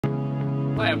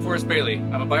Hi, I'm Forrest Bailey.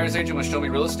 I'm a buyer's agent with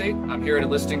Sho'me Real Estate. I'm here at a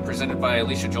listing presented by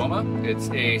Elisha Jolma. It's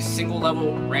a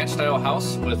single-level ranch-style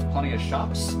house with plenty of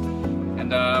shops.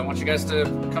 And I want you guys to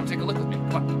come take a look with me.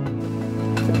 Come on.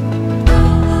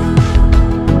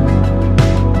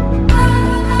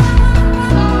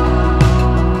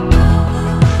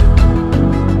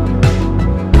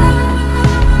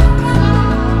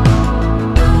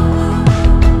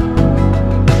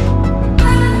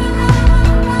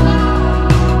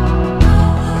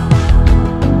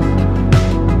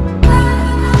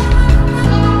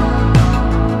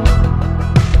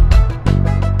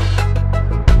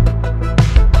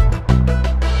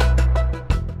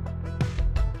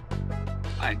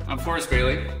 Hi, I'm Forrest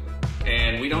Bailey,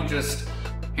 and we don't just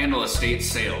handle estate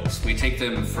sales. We take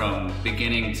them from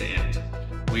beginning to end.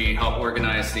 We help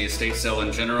organize the estate sale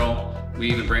in general. We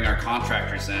even bring our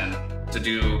contractors in to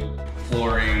do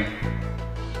flooring,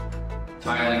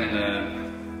 tiling in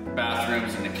the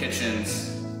bathrooms and the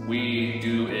kitchens. We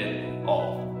do it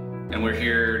all. And we're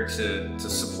here to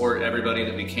support everybody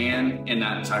that we can in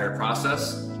that entire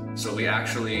process. So we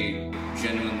actually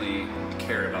genuinely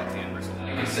care about the end result.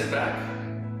 You can sit back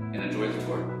and enjoy